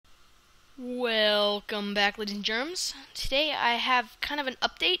Welcome back, ladies and germs. Today I have kind of an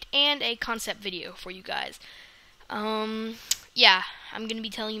update and a concept video for you guys. Yeah, I'm going to be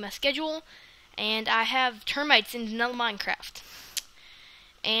telling you my schedule, and I have termites in vanilla Minecraft.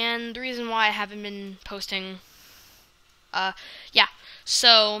 And the reason why I haven't been posting, yeah.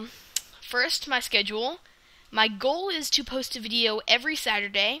 So, first, my schedule. My goal is to post a video every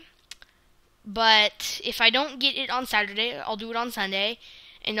Saturday, but if I don't get it on Saturday, I'll do it on Sunday.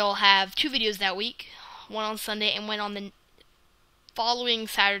 And I'll have 2 videos that week, one on Sunday and one on the following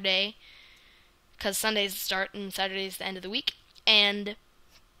Saturday, because Sunday's the start and Saturday's the end of the week. And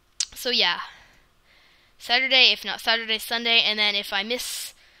so yeah, Saturday, if not Saturday, Sunday, and then if I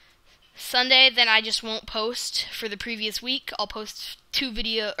miss Sunday, then I just won't post for the previous week. I'll post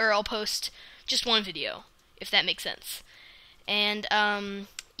I'll post just one video, if that makes sense. And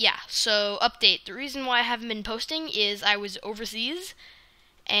yeah, so update. The reason why I haven't been posting is I was overseas.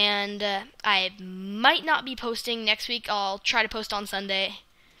 And I might not be posting next week. I'll try to post on Sunday,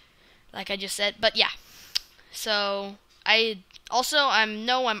 like I just said. But yeah, so I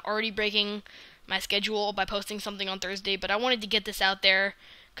know I'm already breaking my schedule by posting something on Thursday, but I wanted to get this out there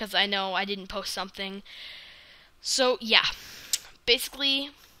because I know I didn't post something. So yeah,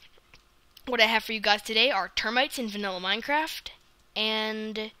 basically what I have for you guys today are termites in vanilla Minecraft.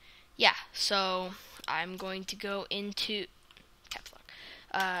 And yeah, so I'm going to go into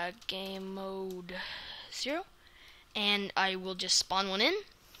game mode 0, and I will just spawn one in,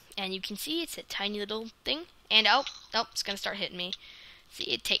 and you can see it's a tiny little thing, and oh, it's gonna start hitting me. See,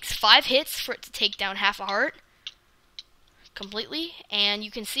 it takes 5 hits for it to take down half a heart completely, and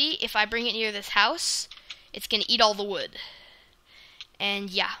you can see if I bring it near this house, it's gonna eat all the wood. And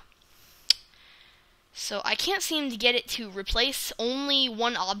yeah, so I can't seem to get it to replace only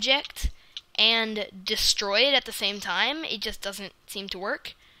one object and destroy it at the same time. It just doesn't seem to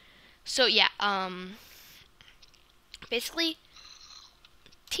work. So yeah, basically,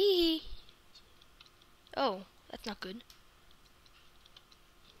 oh, that's not good.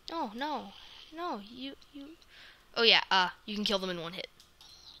 No, you, oh yeah, you can kill them in one hit.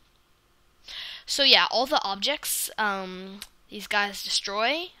 So yeah, all the objects, these guys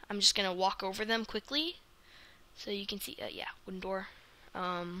destroy, I'm just gonna walk over them quickly, so you can see, yeah, wooden door,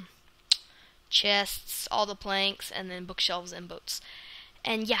 chests, all the planks, and then bookshelves and boats.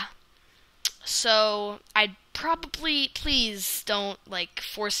 And yeah, so I'd probably, please don't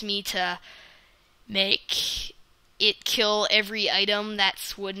force me to make it kill every item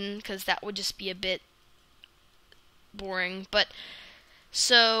that's wooden, because that would just be a bit boring. But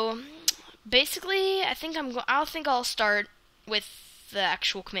so basically, I think I'll start with the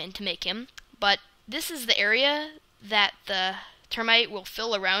actual command to make him. But this is the area that the termite will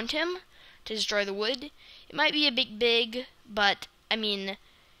fill around him to destroy the wood. It might be a bit big, but I mean,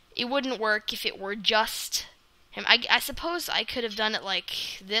 it wouldn't work if it were just him. I suppose I could have done it like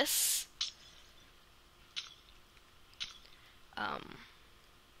this.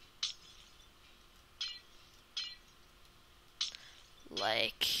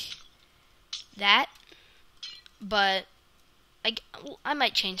 Like that. But I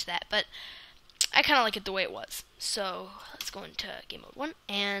might change that, but I kind of like it the way it was. So let's go into game mode 1,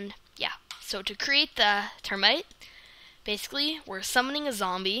 and yeah. So to create the termite, basically we're summoning a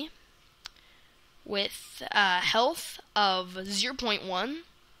zombie with health of 0.1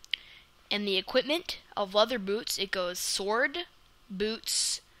 and the equipment of leather boots. It goes sword,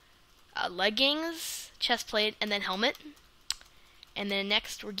 boots, leggings, chest plate, and then helmet. And then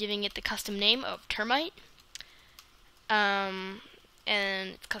next we're giving it the custom name of termite. And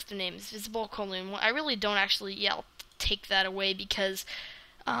its custom name is visible : I really don't actually, yeah, I'll take that away because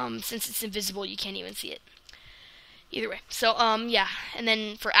since it's invisible, you can't even see it. Either way. So, yeah. And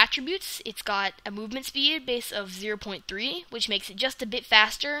then for attributes, it's got a movement speed base of 0.3, which makes it just a bit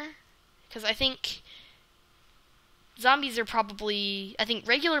faster. Because I think zombies are probably, I think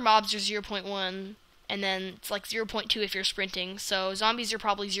regular mobs are 0.1, and then it's like 0.2 if you're sprinting. So zombies are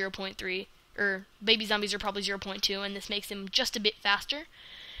probably 0.3, or baby zombies are probably 0.2, and this makes them just a bit faster.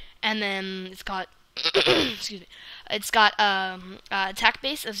 And then it's got, excuse me, it's got attack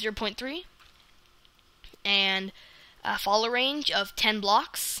base of 0.3, and a follow range of 10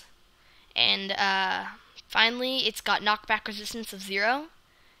 blocks, and finally it's got knockback resistance of 0,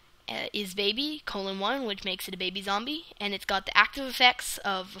 is baby : 1, which makes it a baby zombie, and it's got the active effects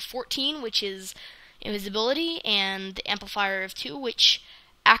of 14, which is invisibility, and the amplifier of 2, which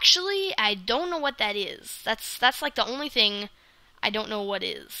actually I don't know what that is. That's like the only thing I don't know what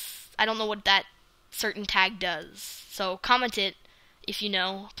is. I don't know what that certain tag does. So comment it if you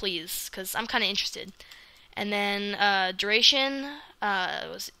know, please, because I'm kind of interested. And then duration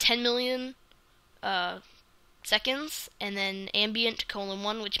was 10 million seconds, and then ambient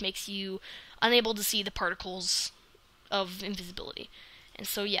 :1, which makes you unable to see the particles of invisibility. And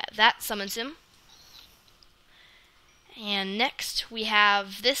so yeah, that summons him. And next we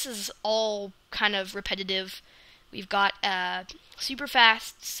have, this is all kind of repetitive. We've got super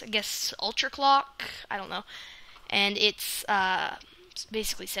fast, I guess, ultra clock, I don't know. And it's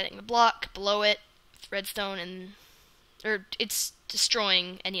basically setting the block below it, redstone, or it's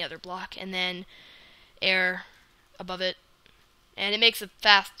destroying any other block, and then air above it. And it makes a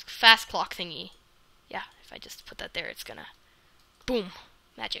fast clock thingy. Yeah, if I just put that there, it's gonna, boom,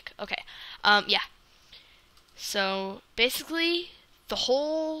 magic. Okay, yeah. So basically,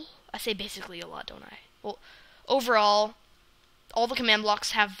 I say basically a lot, don't I? Well, overall, all the command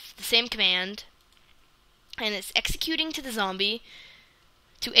blocks have the same command, and it's executing to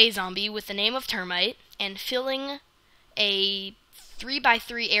a zombie with the name of Termite, and filling a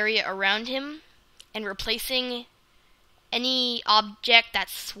 3x3 area around him, and replacing any object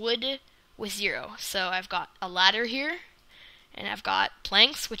that's wood with 0. So I've got a ladder here, and I've got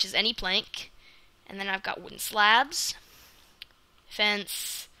planks, which is any plank, and then I've got wooden slabs,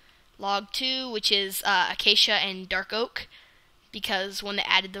 fence, log 2, which is acacia and dark oak, because when they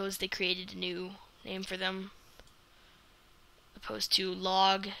added those, they created a new name for them. Opposed to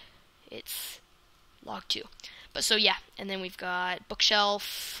log, it's log 2. But so yeah, and then we've got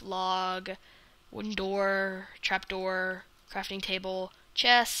bookshelf, log, wooden door, trapdoor, crafting table,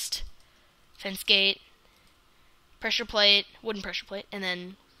 chest, fence gate, pressure plate, wooden pressure plate, and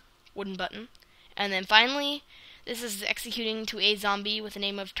then wooden button. And then finally, this is executing to a zombie with the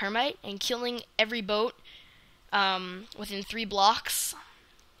name of Termite and killing every boat within 3 blocks,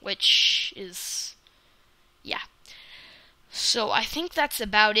 which is, yeah. So I think that's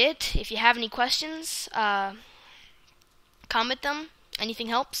about it. If you have any questions, comment them. Anything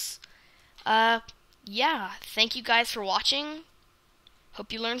helps. Yeah, thank you guys for watching.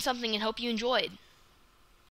 Hope you learned something and hope you enjoyed.